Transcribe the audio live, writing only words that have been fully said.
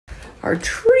Our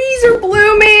trees are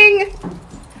blooming.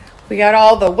 We got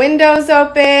all the windows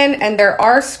open, and there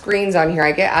are screens on here.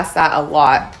 I get asked that a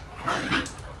lot.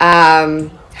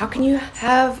 How can you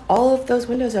have all of those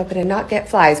windows open and not get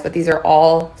flies? But these are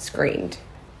all screened.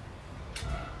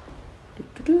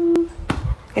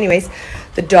 Anyways,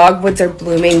 the dogwoods are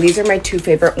blooming. These are my 2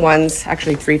 favorite ones,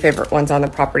 actually 3 favorite ones on the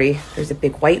property. There's a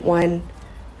big white one,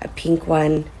 a pink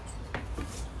one.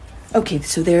 Okay,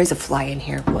 so there is a fly in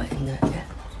here. What in the...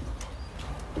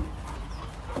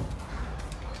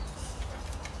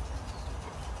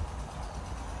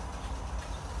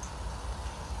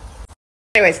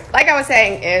 Anyways, like I was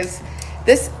saying,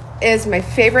 this is my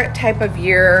favorite type of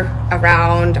year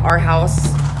around our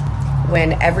house,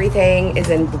 when everything is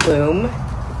in bloom.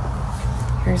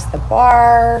 Here's the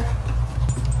bar.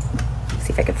 Let's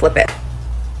see if I can flip it.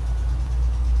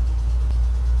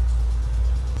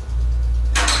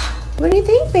 What do you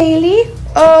think, Bailey?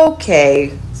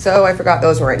 Okay, so I forgot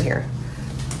those were in here.